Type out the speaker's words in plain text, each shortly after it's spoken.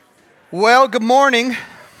Well, good morning.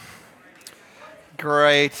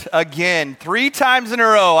 Great. Again, 3 times in a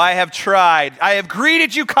row I have tried. I have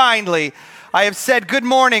greeted you kindly. I have said good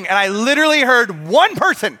morning, and I literally heard one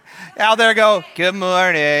person out there go, good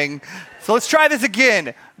morning. So let's try this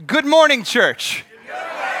again. Good morning, church.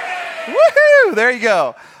 Woohoo! There you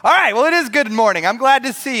go. All right, well, it is good morning. I'm glad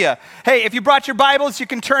to see you. Hey, if you brought your Bibles, you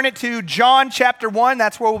can turn it to John chapter 1.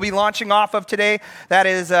 That's where we'll be launching off of today. That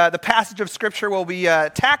is the passage of Scripture we'll be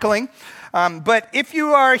tackling. But if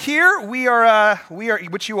you are here, we are,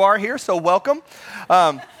 which you are here, so welcome.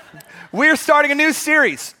 We are starting a new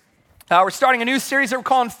series. We're starting a new series that we're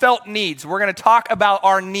calling Felt Needs. We're going to talk about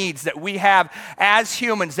our needs that we have as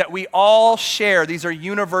humans, that we all share. These are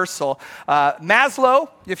universal. Maslow,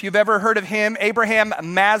 if you've ever heard of him, Abraham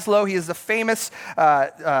Maslow, he is the famous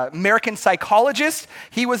American psychologist.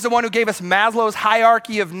 He was the one who gave us Maslow's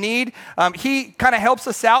hierarchy of need. He kind of helps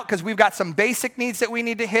us out because we've got some basic needs that we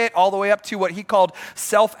need to hit all the way up to what he called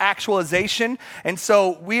self-actualization. And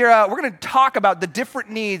so we're going to talk about the different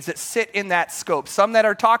needs that sit in that scope, some that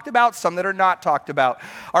are talked about, some that are not talked about.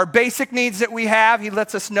 Our basic needs that we have, he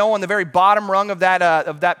lets us know on the very bottom rung of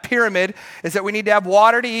that pyramid is that we need to have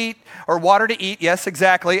water to eat, yes,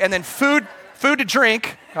 exactly, and then food to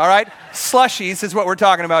drink, all right? Slushies is what we're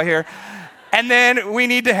talking about here. And then we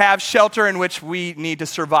need to have shelter in which we need to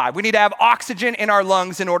survive. We need to have oxygen in our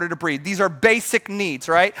lungs in order to breathe. These are basic needs,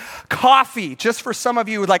 right? Coffee, just for some of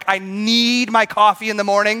you, like, I need my coffee in the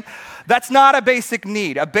morning. That's not a basic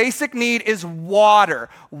need. A basic need is water.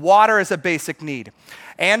 Water is a basic need.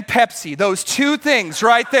 And Pepsi, those two things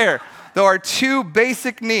right there. There are two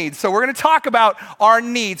basic needs. So we're going to talk about our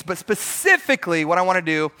needs, but specifically what I want to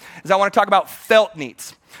do is I want to talk about felt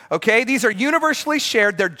needs. Okay, these are universally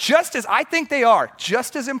shared. They're just as, I think they are,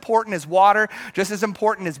 just as important as water, just as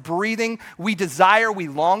important as breathing. We desire, we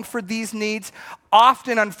long for these needs.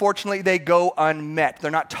 Often, unfortunately, they go unmet.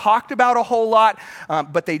 They're not talked about a whole lot,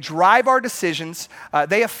 but they drive our decisions.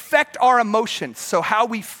 They affect our emotions, so how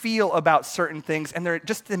we feel about certain things, and they're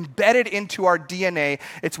just embedded into our DNA.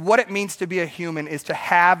 It's what it means to be a human, is to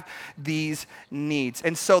have these needs.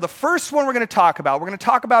 And so the first one we're going to talk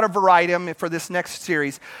about a variety of them for this next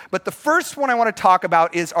series, but the first one I want to talk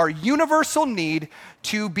about is our universal need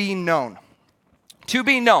to be known. To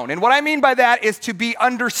be known. And what I mean by that is to be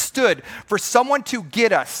understood, for someone to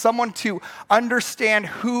get us, someone to understand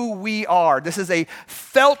who we are. This is a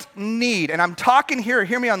felt need. And I'm talking here,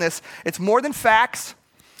 hear me on this, it's more than facts.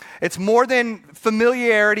 It's more than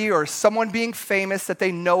familiarity or someone being famous that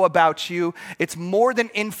they know about you. It's more than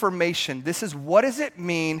information. This is, what does it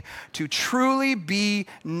mean to truly be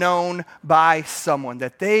known by someone,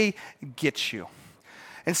 that they get you?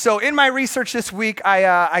 And so in my research this week,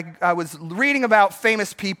 I was reading about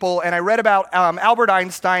famous people, and I read about Albert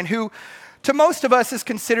Einstein, who to most of us is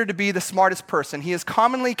considered to be the smartest person. He is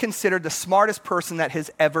commonly considered the smartest person that has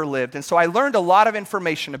ever lived. And so I learned a lot of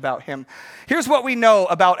information about him. Here's what we know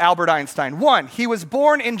about Albert Einstein. 1, he was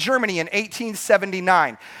born in Germany in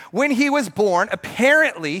 1879. When he was born,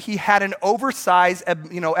 apparently he had an oversized,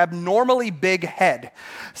 abnormally big head.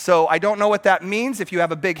 So I don't know what that means. If you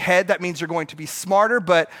have a big head, that means you're going to be smarter.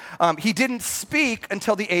 But he didn't speak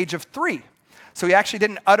until the age of 3. So he actually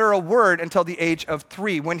didn't utter a word until the age of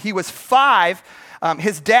 3. When he was 5,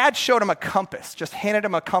 his dad showed him a compass, just handed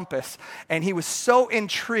him a compass, and he was so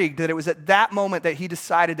intrigued that it was at that moment that he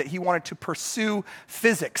decided that he wanted to pursue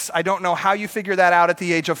physics. I don't know how you figure that out at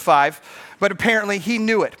the age of 5, but apparently he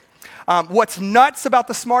knew it. What's nuts about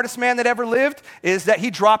the smartest man that ever lived is that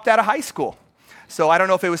he dropped out of high school. So I don't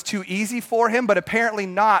know if it was too easy for him, but apparently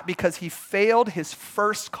not, because he failed his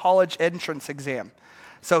first college entrance exam.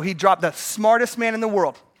 So he dropped, the smartest man in the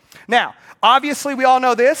world. Now, obviously we all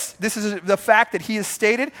know this. This is the fact that he has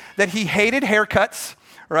stated that he hated haircuts,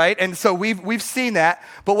 right? And so we've seen that.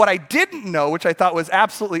 But what I didn't know, which I thought was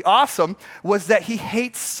absolutely awesome, was that he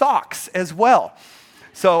hates socks as well.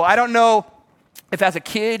 So I don't know if as a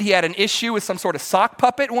kid he had an issue with some sort of sock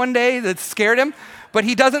puppet one day that scared him, but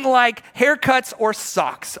he doesn't like haircuts or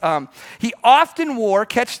socks. He often wore,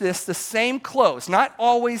 catch this, the same clothes. Not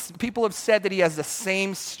always. People have said that he has the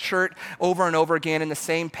same shirt over and over again and the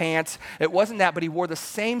same pants. It wasn't that, but he wore the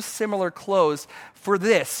same similar clothes for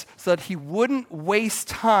this, so that he wouldn't waste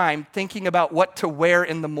time thinking about what to wear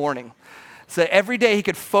in the morning. So every day he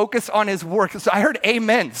could focus on his work. So I heard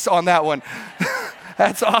amens on that one.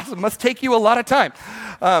 That's awesome. Must take you a lot of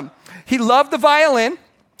time. He loved the violin.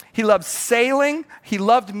 He loved sailing, he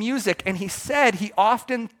loved music, and he said he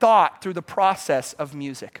often thought through the process of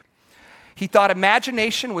music. He thought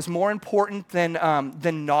imagination was more important than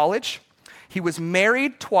knowledge. He was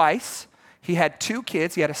married twice. He had 2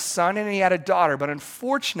 kids. He had a son and he had a daughter. But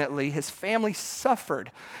unfortunately, his family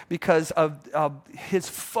suffered because of his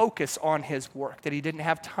focus on his work, that he didn't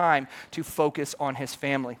have time to focus on his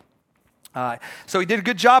family. So he did a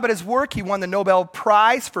good job at his work. He won the Nobel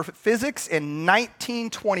Prize for Physics in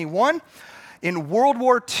 1921. In World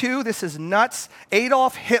War II, this is nuts,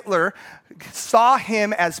 Adolf Hitler saw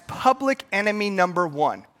him as public enemy number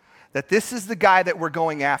 1, that this is the guy that we're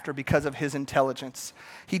going after because of his intelligence.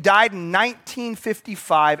 He died in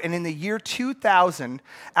 1955, and in the year 2000,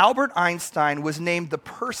 Albert Einstein was named the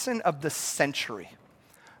person of the century.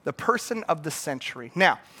 The person of the century.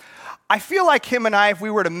 Now, I feel like him and I, if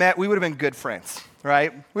we were to met, we would have been good friends,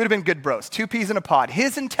 right? We would have been good bros, 2 peas in a pod.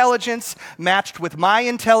 His intelligence matched with my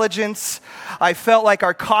intelligence. I felt like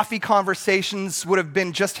our coffee conversations would have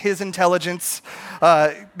been just his intelligence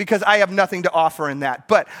because I have nothing to offer in that.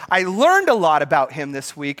 But I learned a lot about him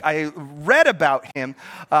this week. I read about him,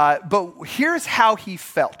 but here's how he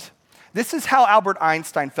felt. This is how Albert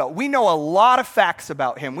Einstein felt. We know a lot of facts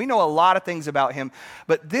about him. We know a lot of things about him,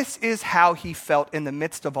 but this is how he felt in the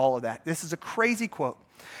midst of all of that. This is a crazy quote.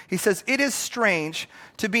 He says, "It is strange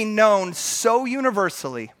to be known so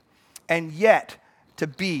universally and yet to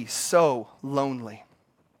be so lonely."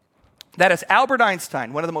 That is Albert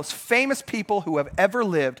Einstein, one of the most famous people who have ever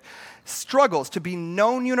lived, struggles to be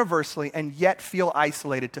known universally and yet feel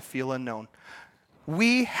isolated, to feel unknown.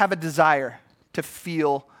 We have a desire to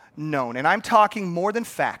feel known. And I'm talking more than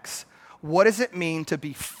facts. What does it mean to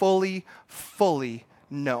be fully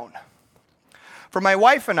known? For my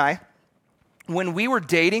wife and I, when we were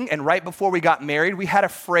dating and right before we got married, we had a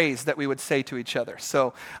phrase that we would say to each other.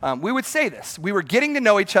 So we would say this. We were getting to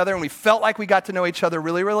know each other and we felt like we got to know each other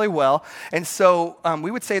really, really well. And so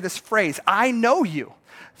we would say this phrase, "I know you."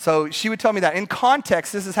 So she would tell me that. In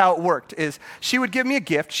context, this is how it worked, is she would give me a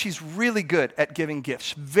gift. She's really good at giving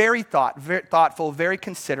gifts. Very thoughtful, very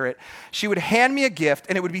considerate. She would hand me a gift,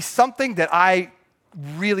 and it would be something that I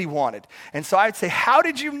really wanted. And so I'd say, "How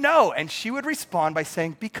did you know?" And she would respond by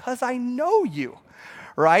saying, "Because I know you."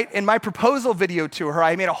 Right? In my proposal video to her,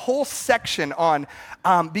 I made a whole section on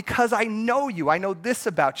because I know you. I know this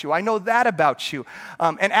about you. I know that about you.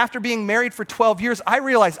 And after being married for 12 years, I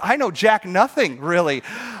realized I know jack nothing, really.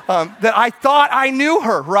 That I thought I knew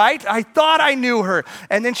her, right? I thought I knew her.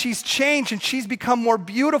 And then she's changed and she's become more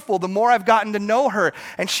beautiful the more I've gotten to know her.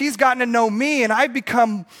 And she's gotten to know me and I've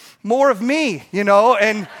become more of me,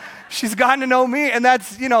 and she's gotten to know me. And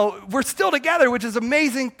that's, we're still together, which is an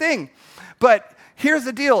amazing thing. But here's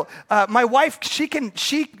the deal. My wife,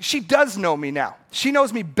 she does know me now. She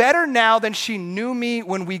knows me better now than she knew me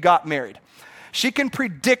when we got married. She can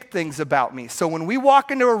predict things about me. So when we walk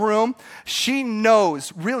into a room, she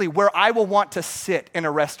knows really where I will want to sit in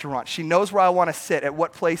a restaurant. She knows where I want to sit, at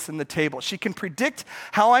what place in the table. She can predict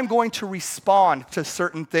how I'm going to respond to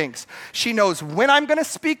certain things. She knows when I'm going to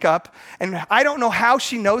speak up, and I don't know how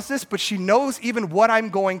she knows this, but she knows even what I'm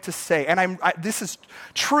going to say. And this is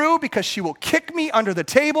true because she will kick me under the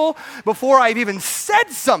table before I've even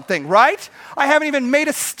said something, right? I haven't even made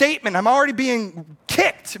a statement. I'm already being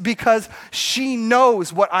kicked because she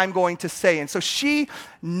knows what I'm going to say. And so she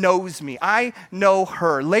knows me. I know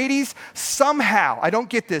her. Ladies, somehow, I don't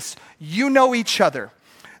get this, you know each other.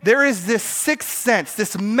 There is this sixth sense,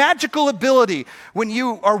 this magical ability when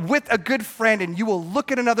you are with a good friend and you will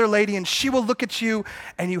look at another lady and she will look at you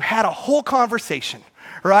and you had a whole conversation,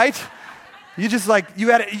 right? You just and like,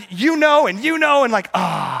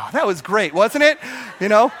 that was great, wasn't it?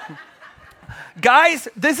 Guys,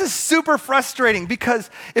 this is super frustrating because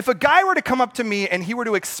if a guy were to come up to me and he were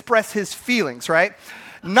to express his feelings, right?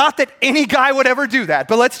 Not that any guy would ever do that,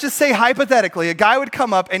 but let's just say hypothetically, a guy would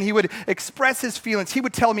come up and he would express his feelings. He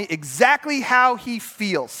would tell me exactly how he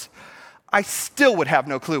feels. I still would have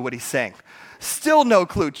no clue what he's saying. Still no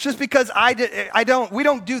clue, just because we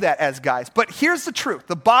don't do that as guys. But here's the truth,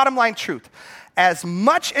 the bottom line truth. As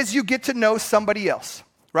much as you get to know somebody else,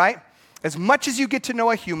 right? As much as you get to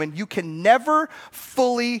know a human, you can never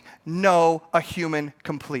fully know a human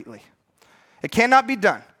completely. It cannot be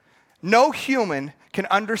done. No human can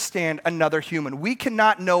understand another human. We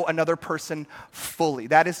cannot know another person fully.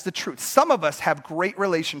 That is the truth. Some of us have great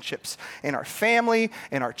relationships in our family,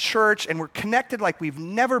 in our church, and we're connected like we've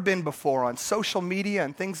never been before on social media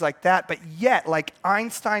and things like that. But yet, like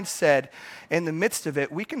Einstein said, in the midst of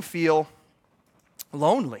it, we can feel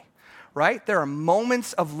lonely. Right? There are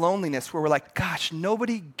moments of loneliness where we're like, gosh,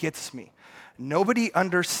 nobody gets me. Nobody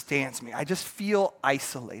understands me. I just feel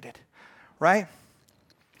isolated, right?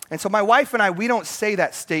 And so my wife and I, we don't say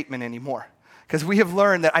that statement anymore because we have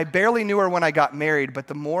learned that I barely knew her when I got married, but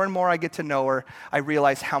the more and more I get to know her, I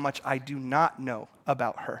realize how much I do not know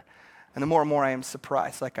about her. And the more and more I am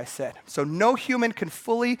surprised, like I said. So no human can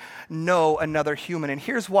fully know another human. And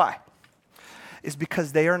here's why. Is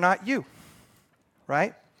because they are not you,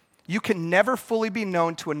 right? You can never fully be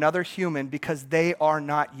known to another human because they are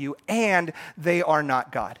not you and they are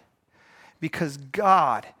not God. Because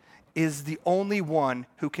God is the only one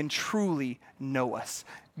who can truly know us.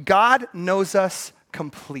 God knows us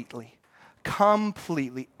completely.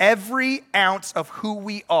 Completely. Every ounce of who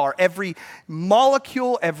we are, every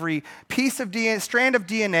molecule, every piece of DNA, strand of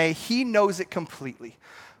DNA, he knows it completely.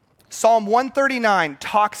 Psalm 139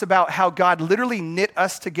 talks about how God literally knit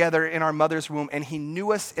us together in our mother's womb, and he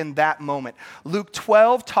knew us in that moment. Luke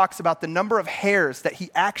 12 talks about the number of hairs, that he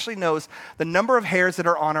actually knows the number of hairs that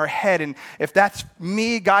are on our head. And if that's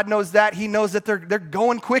me, God knows that. He knows that they're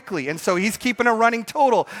going quickly. And so he's keeping a running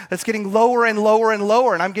total that's getting lower and lower and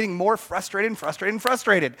lower. And I'm getting more frustrated and frustrated and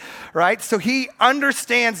frustrated, right? So he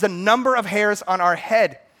understands the number of hairs on our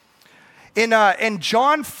head. In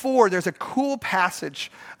John 4, there's a cool passage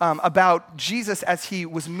about Jesus as he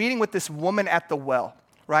was meeting with this woman at the well,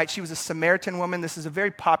 right? She was a Samaritan woman. This is a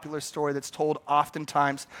very popular story that's told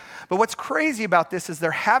oftentimes. But what's crazy about this is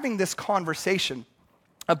they're having this conversation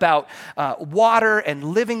about water and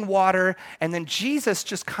living water, and then Jesus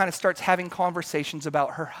just kind of starts having conversations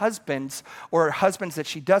about her husbands or her husbands that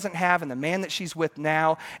she doesn't have and the man that she's with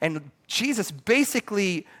now, and Jesus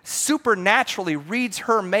basically supernaturally reads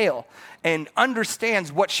her mail and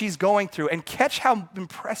understands what she's going through. And catch how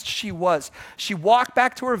impressed she was. She walked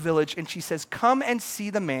back to her village and she says, "Come and see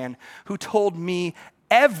the man who told me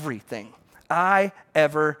everything I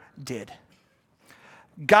ever did."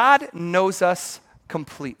 God knows us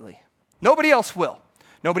completely. Nobody else will.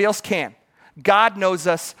 Nobody else can. God knows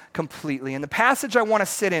us completely. And the passage I want to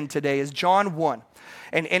sit in today is John 1.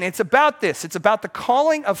 And it's about this. It's about the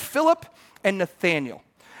calling of Philip and Nathanael.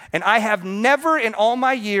 And I have never in all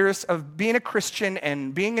my years of being a Christian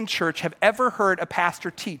and being in church have ever heard a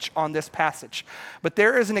pastor teach on this passage. But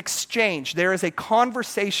there is an exchange, there is a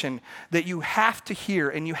conversation that you have to hear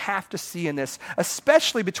and you have to see in this,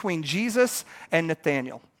 especially between Jesus and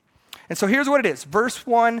Nathanael. And so here's what it is.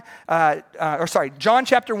 John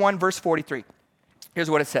chapter 1, verse 43. Here's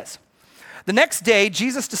what it says. The next day,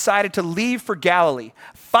 Jesus decided to leave for Galilee.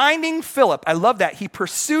 Finding Philip, I love that, he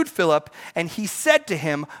pursued Philip and he said to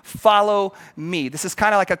him, "Follow me." This is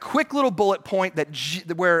kind of like a quick little bullet point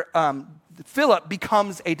where Philip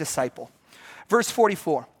becomes a disciple. Verse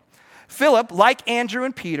 44. Philip, like Andrew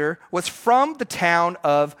and Peter, was from the town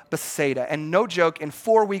of Bethsaida. And no joke, in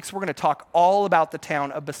 4 weeks, we're going to talk all about the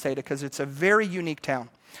town of Bethsaida because it's a very unique town.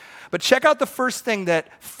 But check out the first thing that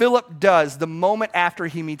Philip does the moment after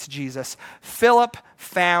he meets Jesus. Philip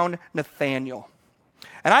found Nathanael.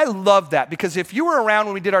 And I love that because if you were around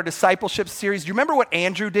when we did our discipleship series, do you remember what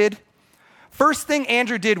Andrew did? First thing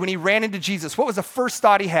Andrew did when he ran into Jesus, what was the first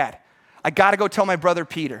thought he had? I got to go tell my brother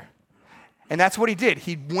Peter. And that's what he did.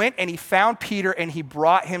 He went and he found Peter and he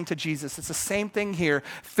brought him to Jesus. It's the same thing here.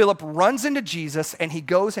 Philip runs into Jesus and he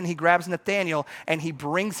goes and he grabs Nathanael and he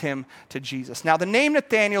brings him to Jesus. Now, the name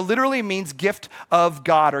Nathanael literally means gift of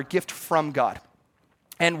God or gift from God.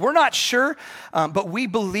 And we're not sure, but we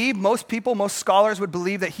believe, most scholars would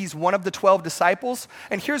believe that he's one of the 12 disciples.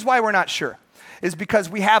 And here's why we're not sure. Is because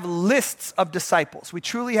we have lists of disciples. We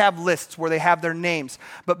truly have lists where they have their names.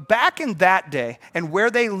 But back in that day and where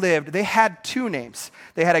they lived, they had two names.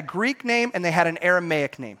 They had a Greek name and they had an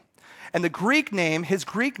Aramaic name. And his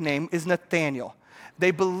Greek name is Nathanael. They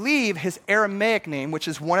believe his Aramaic name, which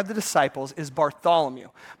is one of the disciples, is Bartholomew.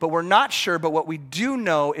 But we're not sure, but what we do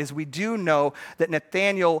know is that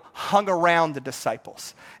Nathanael hung around the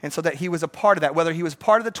disciples. And so that he was a part of that. Whether he was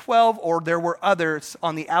part of the 12 or there were others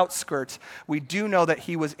on the outskirts, we do know that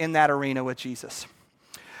he was in that arena with Jesus.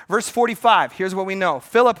 Verse 45, here's what we know.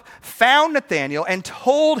 Philip found Nathanael and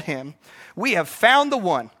told him, "We have found the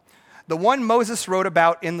one Moses wrote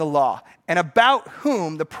about in the law, and about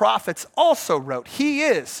whom the prophets also wrote. He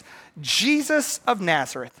is Jesus of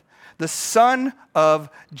Nazareth, the son of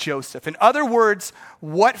Joseph." In other words,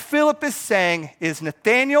 what Philip is saying is,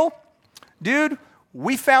 Nathanael, dude,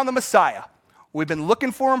 we found the Messiah. We've been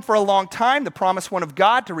looking for him for a long time, the promised one of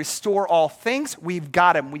God to restore all things. We've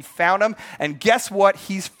got him. We found him. And guess what?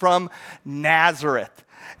 He's from Nazareth.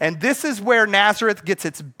 And this is where Nazareth gets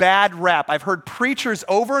its bad rap. I've heard preachers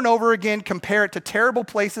over and over again compare it to terrible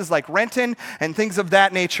places like Renton and things of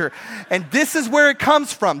that nature. And this is where it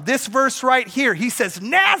comes from. This verse right here. He says,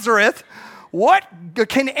 Nazareth? What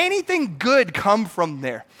can anything good come from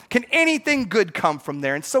there? Can anything good come from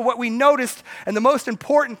there? And so what we noticed, and the most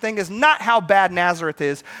important thing is not how bad Nazareth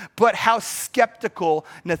is, but how skeptical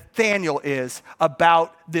Nathanael is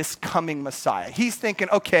about this coming Messiah. He's thinking,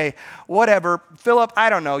 okay, whatever, Philip, I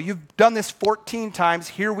don't know, you've done this 14 times,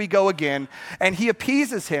 here we go again. And he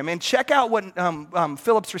appeases him. And check out what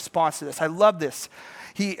Philip's response to this. I love this.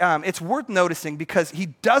 It's worth noticing because he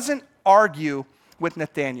doesn't argue with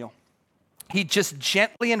Nathanael. He just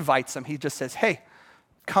gently invites him. He just says, hey,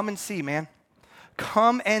 come and see, man.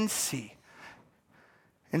 Come and see.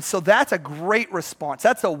 And so that's a great response.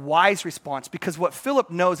 That's a wise response because what Philip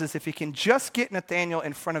knows is if he can just get Nathanael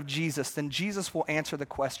in front of Jesus, then Jesus will answer the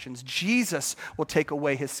questions. Jesus will take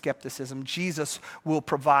away his skepticism. Jesus will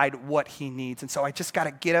provide what he needs. And so I just got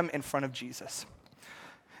to get him in front of Jesus.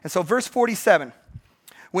 And so verse 47,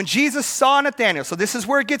 when Jesus saw Nathanael, so this is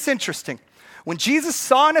where it gets interesting. When Jesus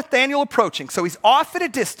saw Nathanael approaching, so he's off at a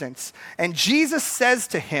distance, and Jesus says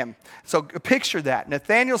to him, so picture that,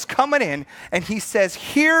 Nathanael's coming in, and he says,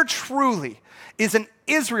 here truly is an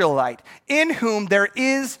Israelite in whom there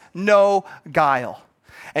is no guile.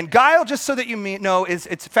 And guile, just so that you know,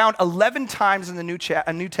 it's found 11 times in the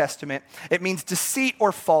New Testament. It means deceit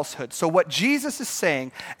or falsehood. So what Jesus is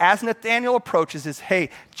saying as Nathanael approaches is, hey,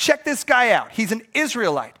 check this guy out. He's an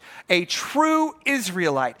Israelite, a true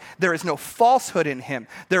Israelite. There is no falsehood in him.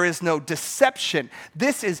 There is no deception.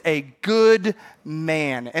 This is a good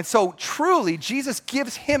man. And so truly, Jesus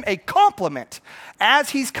gives him a compliment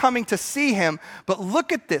as he's coming to see him. But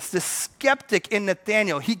look at this skeptic in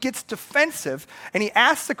Nathanael. He gets defensive and he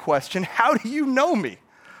asks the question, how do you know me?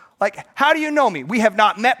 Like, how do you know me? We have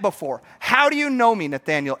not met before. How do you know me?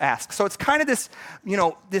 Nathanael asks. So it's kind of this,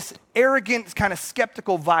 this arrogant, kind of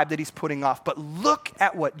skeptical vibe that he's putting off. But look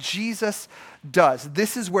at what Jesus does.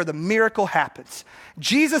 This is where the miracle happens.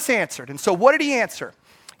 Jesus answered. And so what did he answer?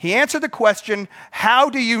 He answered the question,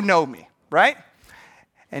 how do you know me? Right?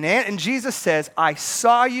 And Jesus says, I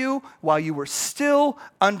saw you while you were still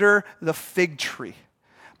under the fig tree,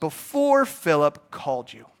 before Philip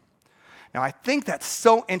called you. Now, I think that's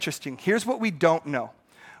so interesting. Here's what we don't know.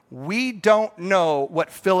 We don't know what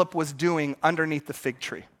Philip was doing underneath the fig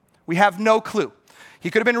tree. We have no clue. He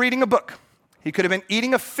could have been reading a book. He could have been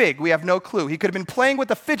eating a fig. We have no clue. He could have been playing with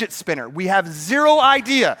a fidget spinner. We have zero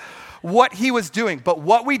idea what he was doing. But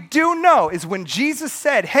what we do know is when Jesus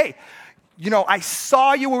said, hey, I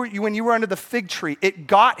saw you when you were under the fig tree, it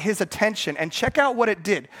got his attention. And check out what it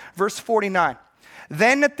did. Verse 49.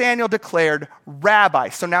 Then Nathanael declared, Rabbi.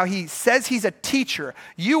 So now he says he's a teacher.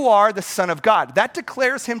 You are the Son of God. That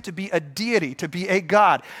declares him to be a deity, to be a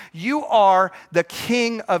God. You are the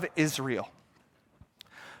King of Israel.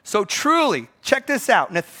 So truly, check this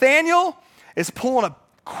out. Nathanael is pulling a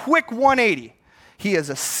quick 180. He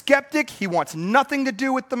is a skeptic. He wants nothing to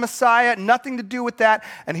do with the Messiah, nothing to do with that.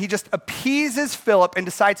 And he just appeases Philip and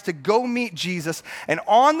decides to go meet Jesus. And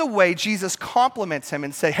on the way, Jesus compliments him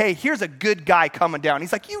and says, hey, here's a good guy coming down.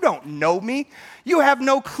 He's like, you don't know me. You have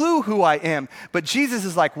no clue who I am. But Jesus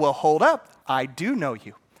is like, well, hold up. I do know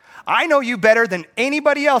you. I know you better than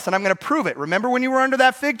anybody else, and I'm going to prove it. Remember when you were under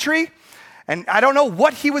that fig tree? And I don't know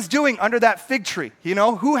what he was doing under that fig tree.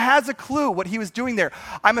 Who has a clue what he was doing there?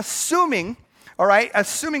 I'm assuming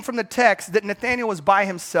from the text that Nathanael was by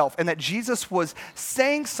himself and that Jesus was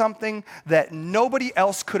saying something that nobody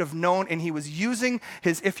else could have known, and he was using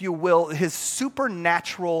his, if you will, his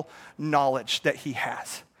supernatural knowledge that he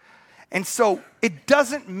has. And so it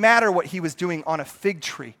doesn't matter what he was doing on a fig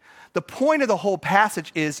tree. The point of the whole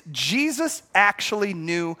passage is Jesus actually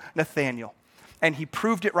knew Nathanael, and he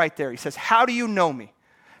proved it right there. He says, how do you know me?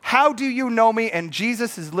 How do you know me? And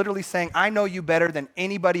Jesus is literally saying, I know you better than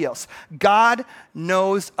anybody else. God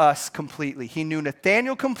knows us completely. He knew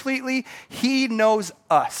Nathanael completely. He knows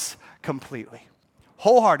us completely,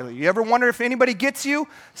 wholeheartedly. You ever wonder if anybody gets you?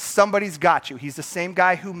 Somebody's got you. He's the same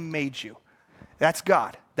guy who made you. That's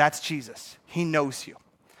God. That's Jesus. He knows you.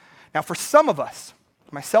 Now, for some of us,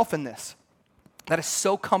 myself in this, that is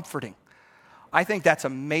so comforting. I think that's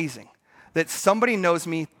amazing. That somebody knows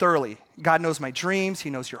me thoroughly. God knows my dreams. He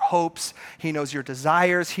knows your hopes. He knows your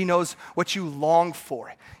desires. He knows what you long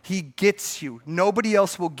for. He gets you. Nobody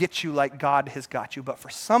else will get you like God has got you. But for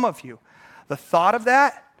some of you, the thought of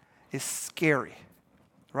that is scary,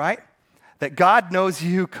 right? That God knows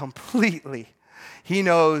you completely. He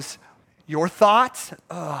knows your thoughts.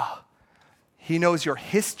 He knows your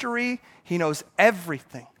history. He knows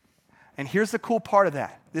everything. And here's the cool part of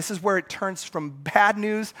that. This is where it turns from bad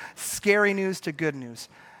news, scary news, to good news.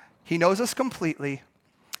 He knows us completely,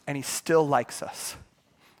 and he still likes us,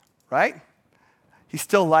 right? He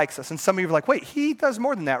still likes us. And some of you are like, wait, he does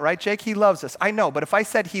more than that, right, Jake? He loves us. I know, but if I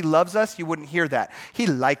said he loves us, you wouldn't hear that. He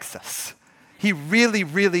likes us. He really,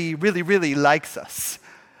 really, really, really likes us.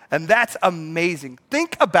 And that's amazing.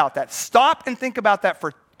 Think about that. Stop and think about that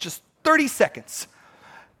for just 30 seconds.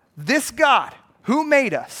 This God who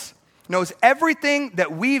made us knows everything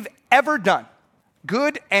that we've ever done,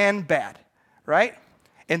 good and bad, right?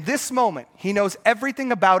 In this moment, he knows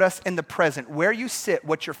everything about us in the present, where you sit,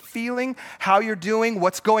 what you're feeling, how you're doing,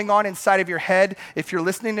 what's going on inside of your head. If you're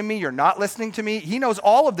listening to me, you're not listening to me. He knows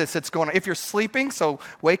all of this that's going on. If you're sleeping, so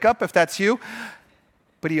wake up if that's you.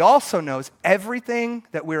 But he also knows everything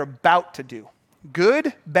that we're about to do,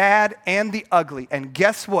 good, bad, and the ugly. And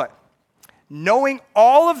guess what? Knowing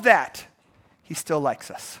all of that, he still likes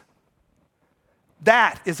us.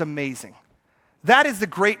 That is amazing. That is the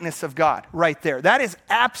greatness of God right there. That is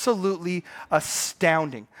absolutely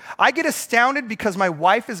astounding. I get astounded because my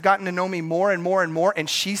wife has gotten to know me more and more and more, and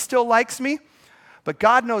she still likes me. But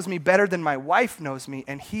God knows me better than my wife knows me,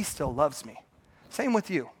 and he still loves me. Same with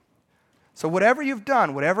you. So whatever you've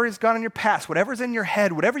done, whatever has gone in your past, whatever's in your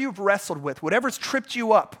head, whatever you've wrestled with, whatever's tripped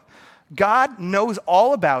you up, God knows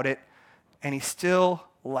all about it, and he still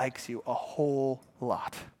likes you a whole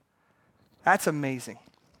lot. That's amazing.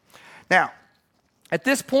 Now, at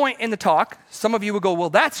this point in the talk, some of you would go, well,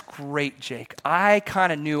 that's great, Jake. I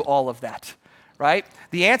kind of knew all of that, right?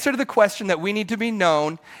 The answer to the question that we need to be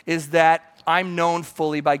known is that I'm known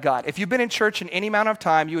fully by God. If you've been in church in any amount of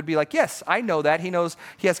time, you would be like, yes, I know that. He knows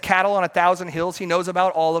he has cattle on 1,000 hills. He knows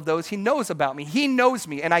about all of those. He knows about me. He knows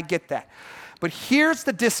me, and I get that. But here's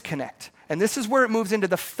the disconnect, and this is where it moves into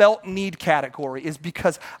the felt need category, is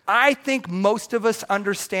because I think most of us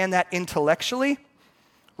understand that intellectually,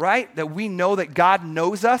 right? That we know that God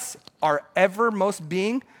knows us, our evermost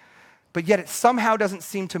being, but yet it somehow doesn't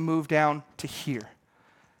seem to move down to here.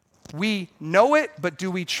 We know it, but do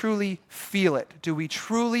we truly feel it? Do we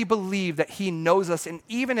truly believe that he knows us? And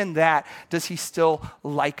even in that, does he still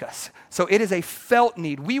like us? So it is a felt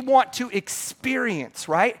need. We want to experience,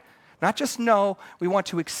 right? Not just know, we want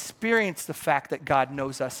to experience the fact that God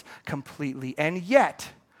knows us completely. And yet,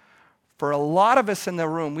 for a lot of us in the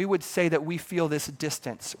room, we would say that we feel this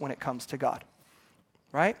distance when it comes to God,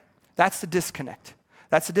 right? That's the disconnect.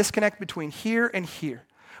 That's the disconnect between here and here.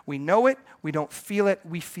 We know it, we don't feel it,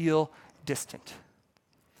 we feel distant.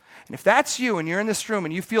 And if that's you and you're in this room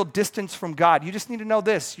and you feel distance from God, you just need to know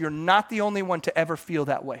this: you're not the only one to ever feel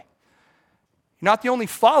that way. You're not the only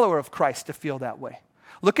follower of Christ to feel that way.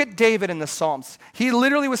 Look at David in the Psalms. He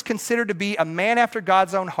literally was considered to be a man after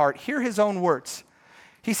God's own heart. Hear his own words.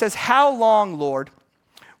 He says, "How long, Lord,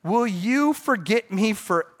 will you forget me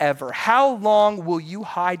forever? How long will you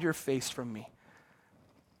hide your face from me?"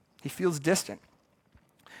 He feels distant.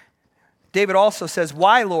 David also says,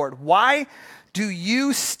 "Why, Lord? Why do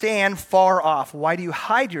you stand far off? Why do you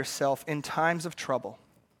hide yourself in times of trouble?"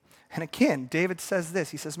 And again, David says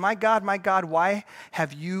this. He says, my God, why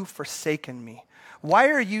have you forsaken me? Why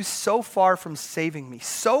are you so far from saving me,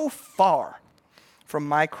 so far from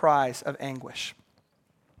my cries of anguish?"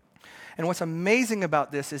 And what's amazing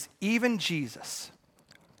about this is even Jesus,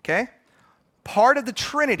 okay, part of the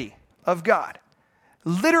Trinity of God,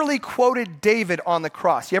 literally quoted David on the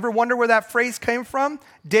cross. You ever wonder where that phrase came from?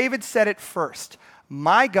 David said it first.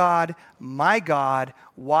 My God,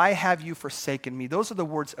 why have you forsaken me?" Those are the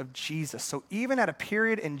words of Jesus. So even at a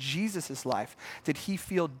period in Jesus' life, did he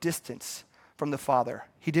feel distance from the Father?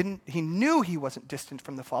 He knew he wasn't distant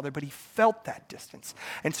from the Father, but he felt that distance.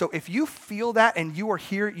 And so if you feel that and you are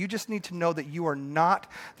here, you just need to know that you are not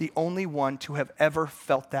the only one to have ever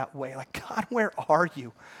felt that way. Like, God, where are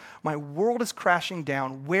you? My world is crashing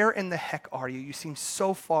down. Where in the heck are you? You seem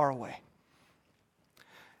so far away.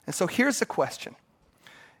 And so here's the question.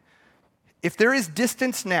 If there is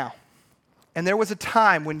distance now, and there was a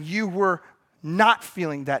time when you were not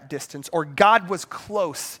feeling that distance, or God was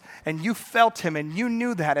close, and you felt him, and you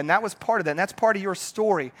knew that, and that was part of that, and that's part of your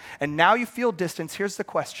story, and now you feel distance, here's the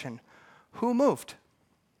question. Who moved?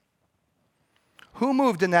 Who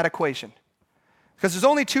moved in that equation? Because there's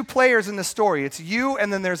only two players in the story. It's you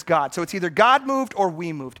and then there's God. So it's either God moved or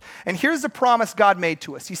we moved. And here's the promise God made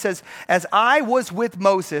to us. He says, "As I was with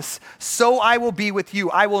Moses, so I will be with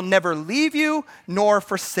you. I will never leave you nor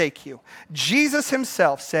forsake you." Jesus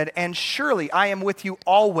himself said, "And surely I am with you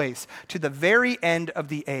always to the very end of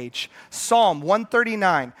the age." Psalm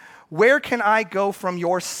 139, "Where can I go from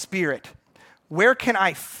your spirit? Where can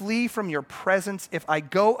I flee from your presence? If I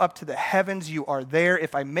go up to the heavens, you are there.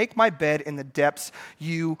 If I make my bed in the depths,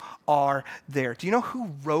 you are there." Do you know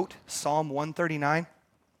who wrote Psalm 139?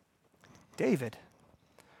 David.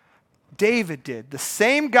 David did. The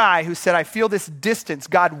same guy who said, I feel this distance.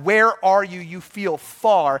 God, where are you? You feel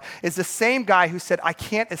far. Is the same guy who said, I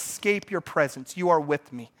can't escape your presence. You are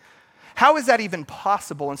with me. How is that even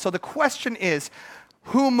possible? And so the question is,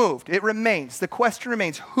 who moved? It remains. The question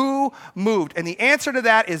remains, who moved? And the answer to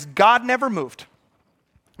that is God never moved.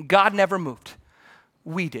 God never moved.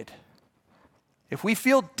 We did. If we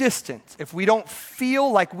feel distant, if we don't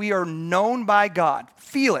feel like we are known by God,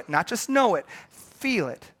 feel it, not just know it, feel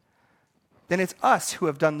it, then it's us who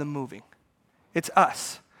have done the moving. It's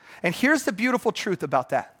us. And here's the beautiful truth about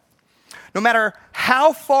that. No matter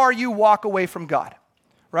how far you walk away from God,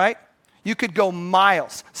 right? You could go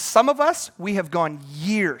miles. Some of us, we have gone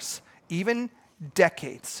years, even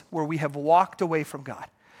decades, where we have walked away from God.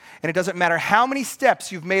 And it doesn't matter how many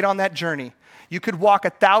steps you've made on that journey. You could walk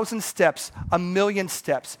 1,000 steps, 1,000,000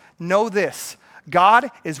 steps. Know this,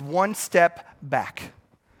 God is one step back.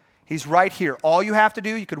 He's right here. All you have to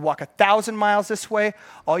do, you could walk 1,000 miles this way.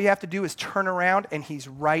 All you have to do is turn around and he's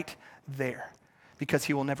right there because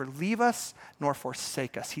he will never leave us nor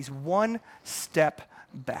forsake us. He's one step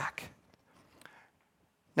back.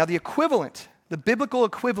 Now the equivalent, the biblical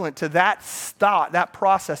equivalent to that thought, that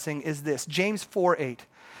processing is this, James 4:8.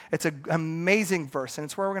 It's an amazing verse, and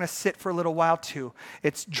it's where we're going to sit for a little while too.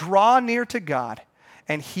 It's draw near to God,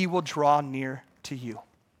 and he will draw near to you.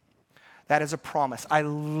 That is a promise. I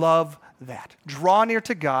love that. Draw near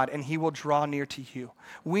to God, and he will draw near to you.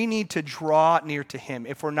 We need to draw near to him.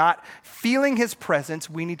 If we're not feeling his presence,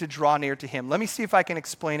 we need to draw near to him. Let me see if I can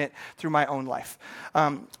explain it through my own life.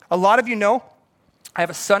 A lot of you know, I have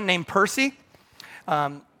a son named Percy,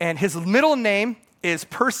 and his middle name is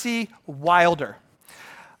Percy Wilder.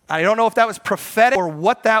 I don't know if that was prophetic or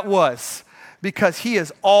what that was, because he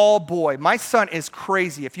is all boy. My son is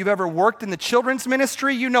crazy. If you've ever worked in the children's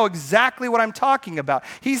ministry, you know exactly what I'm talking about.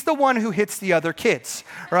 He's the one who hits the other kids,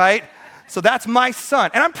 right? So that's my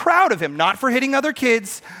son. And I'm proud of him, not for hitting other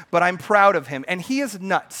kids, but I'm proud of him. And he is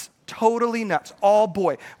nuts, totally nuts, all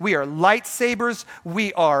boy. We are lightsabers.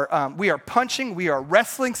 We are punching. We are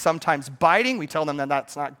wrestling, sometimes biting. We tell them that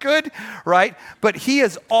that's not good, right? But he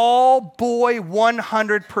is all boy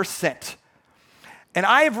 100%. And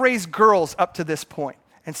I have raised girls up to this point.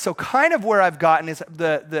 And so kind of where I've gotten is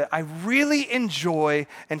I really enjoy,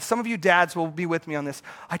 and some of you dads will be with me on this,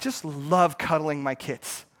 I just love cuddling my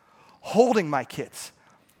kids, holding my kids.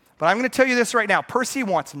 But I'm going to tell you this right now, Percy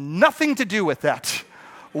wants nothing to do with that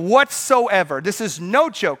whatsoever. This is no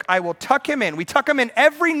joke. I will tuck him in. We tuck him in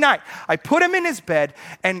every night. I put him in his bed,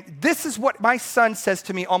 and this is what my son says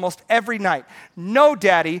to me almost every night. No,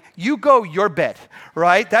 Daddy, you go your bed,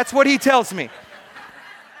 right? That's what he tells me.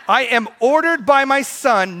 I am ordered by my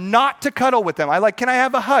son not to cuddle with him. Can I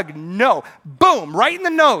have a hug? No. Boom, right in the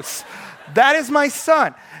nose. That is my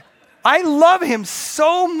son. I love him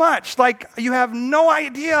so much. Like, you have no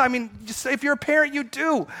idea. I mean, just if you're a parent, you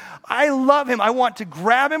do. I love him. I want to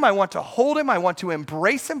grab him. I want to hold him. I want to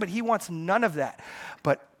embrace him, but he wants none of that.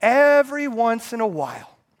 But every once in a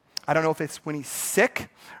while, I don't know if it's when he's sick,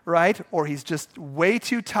 right? Or he's just way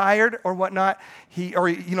too tired or whatnot. He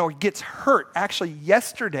gets hurt. Actually,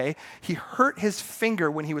 yesterday, he hurt his finger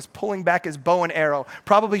when he was pulling back his bow and arrow,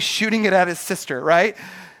 probably shooting it at his sister, right?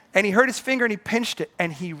 And he hurt his finger and he pinched it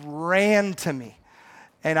and he ran to me.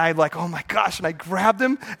 And I'm like, oh my gosh. And I grabbed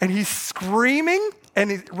him and he's screaming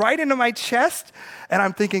and he's right into my chest. And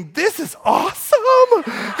I'm thinking, this is awesome.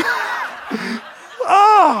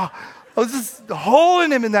 I was just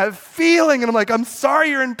holding him in that feeling. And I'm like, I'm sorry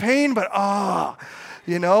you're in pain, but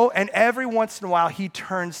and every once in a while he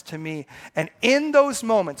turns to me. And in those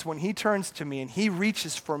moments when he turns to me and he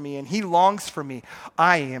reaches for me and he longs for me,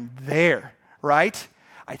 I am there, right?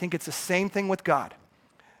 I think it's the same thing with God.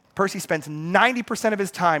 Percy spends 90% of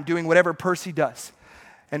his time doing whatever Percy does.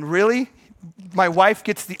 And really, my wife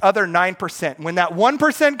gets the other 9%. When that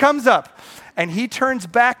 1% comes up and he turns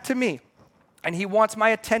back to me and he wants my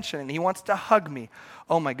attention and he wants to hug me,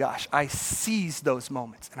 oh my gosh, I seize those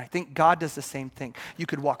moments. And I think God does the same thing. You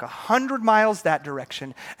could walk 100 miles that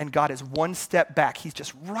direction and God is one step back. He's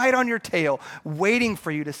just right on your tail waiting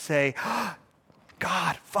for you to say,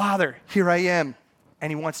 God, Father, here I am. And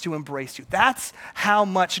he wants to embrace you. That's how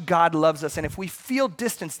much God loves us. And if we feel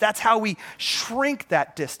distance, that's how we shrink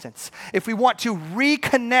that distance. If we want to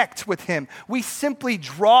reconnect with him, we simply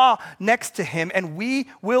draw next to him and we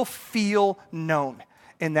will feel known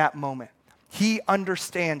in that moment. He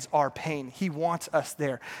understands our pain. He wants us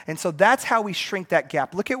there. And so that's how we shrink that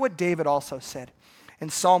gap. Look at what David also said in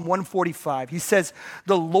Psalm 145. He says,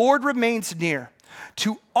 the Lord remains near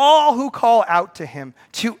to all who call out to him,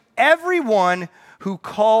 to everyone who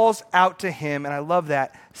calls out to him, and I love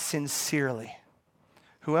that, sincerely.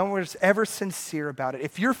 whoever's ever sincere about it.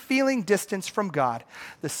 If you're feeling distance from God,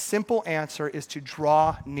 the simple answer is to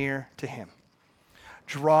draw near to him.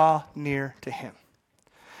 Draw near to him.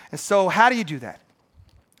 And so how do you do that?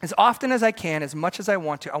 As often as I can, as much as I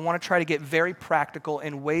want to try to get very practical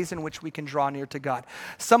in ways in which we can draw near to God.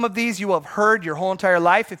 Some of these you will have heard your whole entire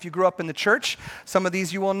life if you grew up in the church. Some of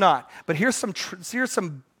these you will not. But here's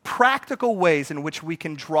some practical ways in which we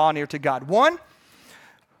can draw near to God. One,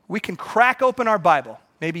 we can crack open our Bible.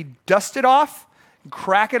 Maybe dust it off and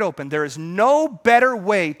crack it open. There is no better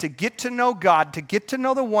way to get to know God, to get to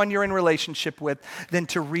know the one you're in relationship with, than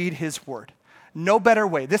to read his word. No better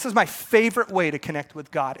way. This is my favorite way to connect with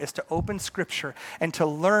God, is to open Scripture and to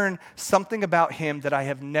learn something about him that I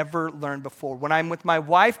have never learned before. When I'm with my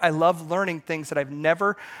wife, I love learning things that I've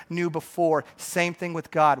never knew before. Same thing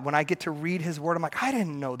with God. When I get to read his word, I'm like, I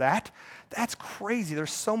didn't know that. That's crazy.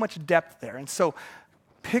 There's so much depth there. And so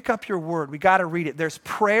pick up your word. We got to read it. There's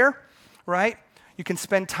prayer, right? You can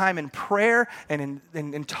spend time in prayer and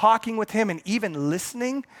in talking with him and even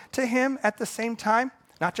listening to him at the same time.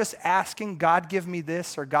 Not just asking, God, give me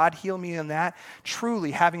this, or God, heal me in that.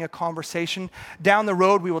 Truly having a conversation. Down the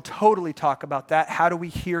road, we will totally talk about that. How do we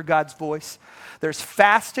hear God's voice? There's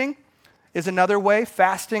fasting is another way.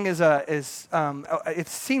 Fasting it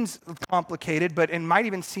seems complicated, but it might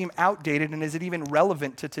even seem outdated. And is it even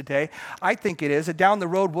relevant to today? I think it is. And down the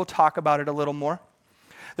road, we'll talk about it a little more.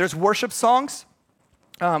 There's worship songs.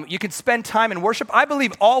 You can spend time in worship. I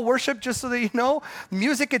believe all worship, just so that you know,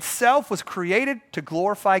 music itself was created to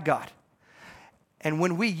glorify God. And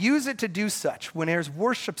when we use it to do such, when there's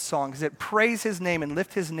worship songs that praise his name and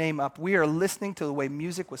lift his name up, we are listening to the way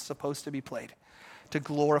music was supposed to be played, to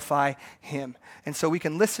glorify him. And so we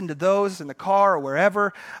can listen to those in the car or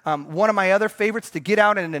wherever. One of my other favorites, to get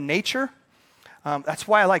out into nature. That's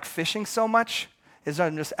why I like fishing so much, is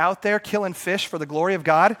I'm just out there killing fish for the glory of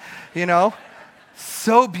God, you know.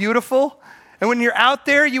 So beautiful. And when you're out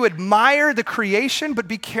there, you admire the creation, but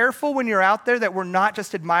be careful when you're out there that we're not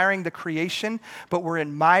just admiring the creation, but we're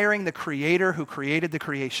admiring the creator who created the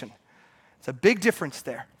creation. It's a big difference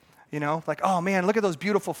there. You know, like, oh man, look at those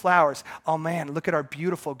beautiful flowers. Oh man, look at our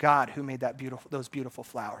beautiful God who made those beautiful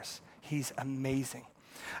flowers. He's amazing.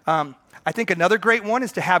 I think another great one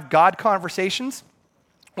is to have God conversations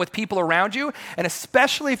with people around you, and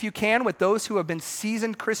especially if you can, with those who have been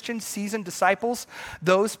seasoned Christians, seasoned disciples,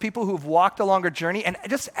 those people who have walked a longer journey, and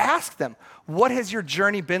just ask them, what has your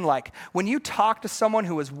journey been like? When you talk to someone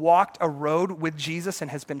who has walked a road with Jesus and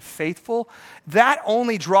has been faithful, that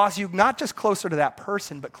only draws you not just closer to that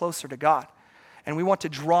person, but closer to God. And we want to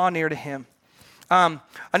draw near to him.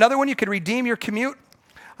 Another one, you could redeem your commute.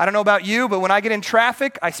 I don't know about you, but when I get in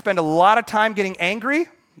traffic, I spend a lot of time getting angry.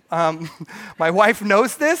 My wife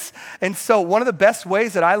knows this, and so one of the best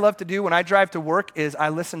ways that I love to do when I drive to work is I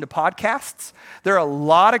listen to podcasts. There are a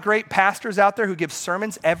lot of great pastors out there who give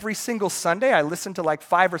sermons every single Sunday. I listen to like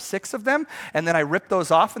 5 or 6 of them, and then I rip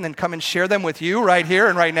those off and then come and share them with you right here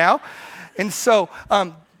and right now. And so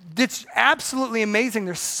it's absolutely amazing.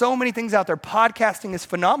 There's so many things out there. Podcasting is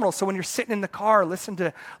phenomenal. So when you're sitting in the car, listen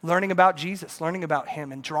to learning about Jesus, learning about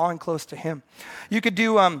him, and drawing close to him. You could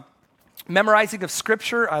do memorizing of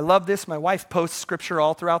Scripture. I love this. My wife posts Scripture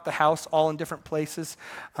all throughout the house, all in different places,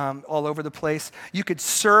 all over the place. You could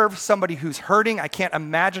serve somebody who's hurting. I can't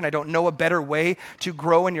imagine, I don't know a better way to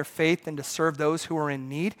grow in your faith than to serve those who are in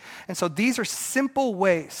need. And so these are simple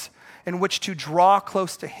ways in which to draw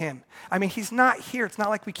close to him. I mean, he's not here. It's not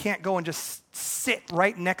like we can't go and just sit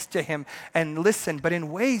right next to him and listen, but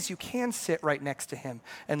in ways you can sit right next to him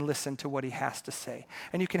and listen to what he has to say.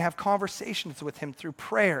 And you can have conversations with him through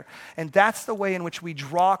prayer. And that's the way in which we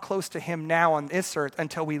draw close to him now on this earth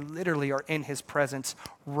until we literally are in his presence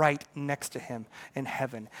right next to him in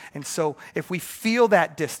heaven. And so if we feel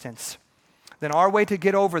that distance, then our way to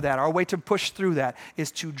get over that, our way to push through that,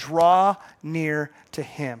 is to draw near to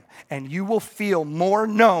him. And you will feel more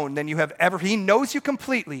known than you have ever. He knows you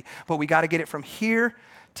completely, but we got to get it from here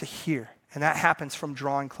to here. And that happens from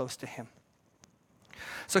drawing close to him.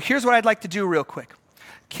 So here's what I'd like to do real quick.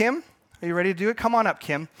 Kim, are you ready to do it? Come on up,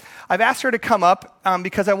 Kim. I've asked her to come up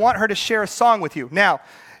because I want her to share a song with you. Now,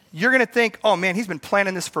 you're going to think, oh man, he's been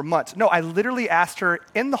planning this for months. No, I literally asked her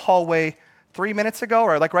in the hallway 3 minutes ago,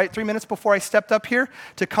 or like right 3 minutes before I stepped up here,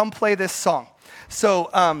 to come play this song.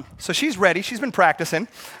 So she's ready. She's been practicing.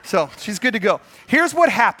 So she's good to go. Here's what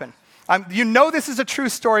happened. You know this is a true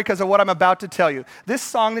story because of what I'm about to tell you. This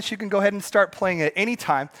song that you can go ahead and start playing at any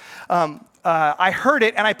time, I heard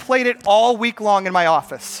it and I played it all week long in my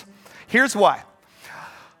office. Here's why.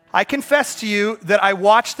 I confess to you that I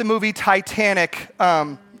watched the movie Titanic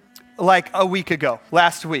like a week ago,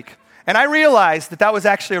 last week. And I realized that that was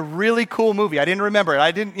actually a really cool movie. I didn't remember it.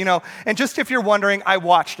 I didn't, and just if you're wondering, I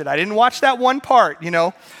watched it. I didn't watch that one part,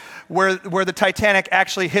 where the Titanic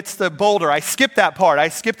actually hits the boulder. I skipped that part. I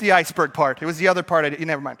skipped the iceberg part. It was the other part.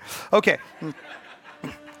 Never mind. Okay.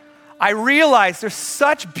 I realized there's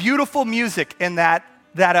such beautiful music in that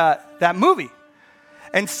movie.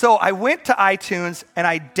 And so I went to iTunes and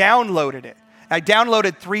I downloaded it. I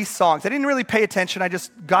downloaded 3 songs. I didn't really pay attention. I just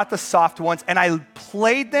got the soft ones, and I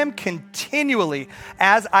played them continually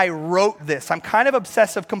as I wrote this. I'm kind of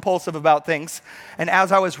obsessive compulsive about things. And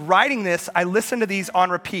as I was writing this, I listened to these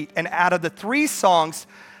on repeat. And out of the 3 songs,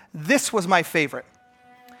 this was my favorite.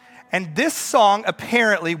 And this song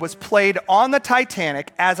apparently was played on the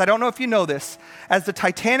Titanic, as I don't know if you know this, as the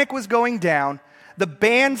Titanic was going down, the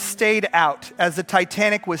band stayed out as the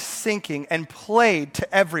Titanic was sinking and played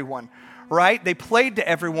to everyone. Right? They played to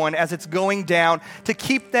everyone as it's going down to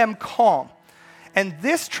keep them calm. And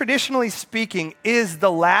this, traditionally speaking, is the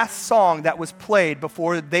last song that was played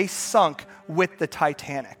before they sunk with the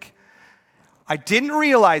Titanic. I didn't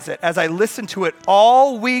realize it as I listened to it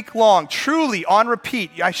all week long, truly on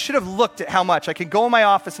repeat. I should have looked at how much. I could go in my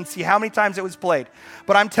office and see how many times it was played.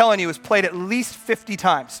 But I'm telling you, it was played at least 50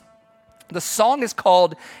 times. The song is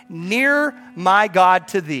called Near My God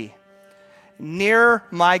to Thee. Near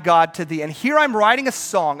my God to thee. And here I'm writing a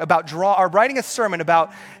song writing a sermon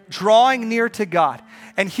about drawing near to God.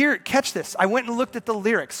 And here, catch this. I went and looked at the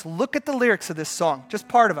lyrics. Look at the lyrics of this song, just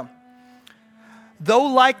part of them. Though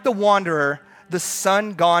like the wanderer, the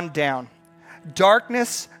sun gone down,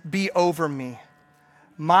 darkness be over me,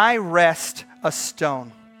 my rest a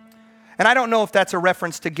stone. And I don't know if that's a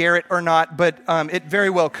reference to Garrett or not, but it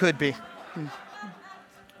very well could be.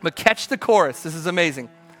 But catch the chorus. This is amazing.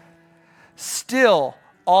 Still,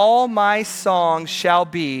 all my songs shall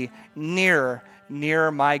be nearer,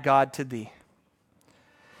 nearer my God to thee.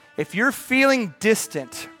 If you're feeling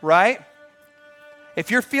distant, right? If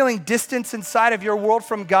you're feeling distance inside of your world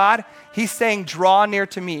from God, he's saying, draw near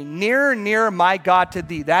to me. Nearer, nearer my God to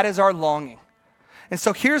thee. That is our longing. And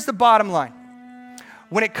so here's the bottom line.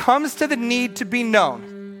 When it comes to the need to be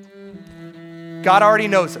known, God already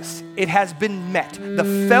knows us. It has been met.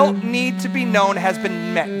 The felt need to be known has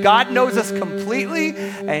been met. God knows us completely,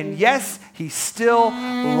 and yes, he still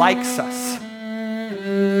likes us.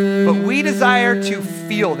 But we desire to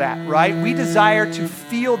feel that, right? We desire to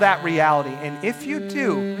feel that reality. And if you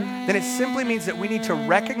do, then it simply means that we need to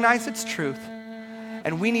recognize its truth,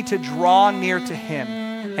 and we need to draw near to him.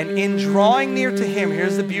 And in drawing near to him,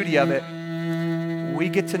 here's the beauty of it. We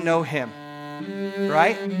get to know him,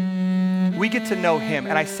 right? We get to know him.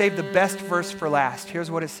 And I saved the best verse for last. Here's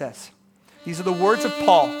what it says. These are the words of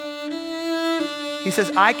Paul. He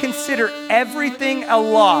says, I consider everything a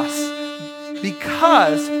loss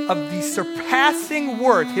because of the surpassing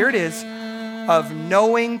worth, here it is, of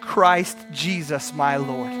knowing Christ Jesus, my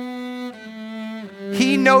Lord.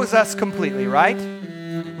 He knows us completely, right?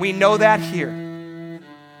 We know that here.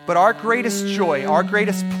 But our greatest joy, our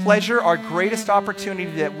greatest pleasure, our greatest opportunity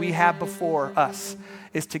that we have before us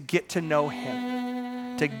is to get to know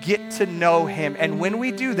him. To get to know him. And when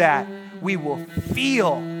we do that, we will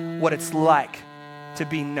feel what it's like to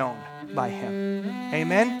be known by him.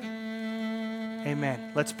 Amen?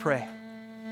 Amen. Let's pray.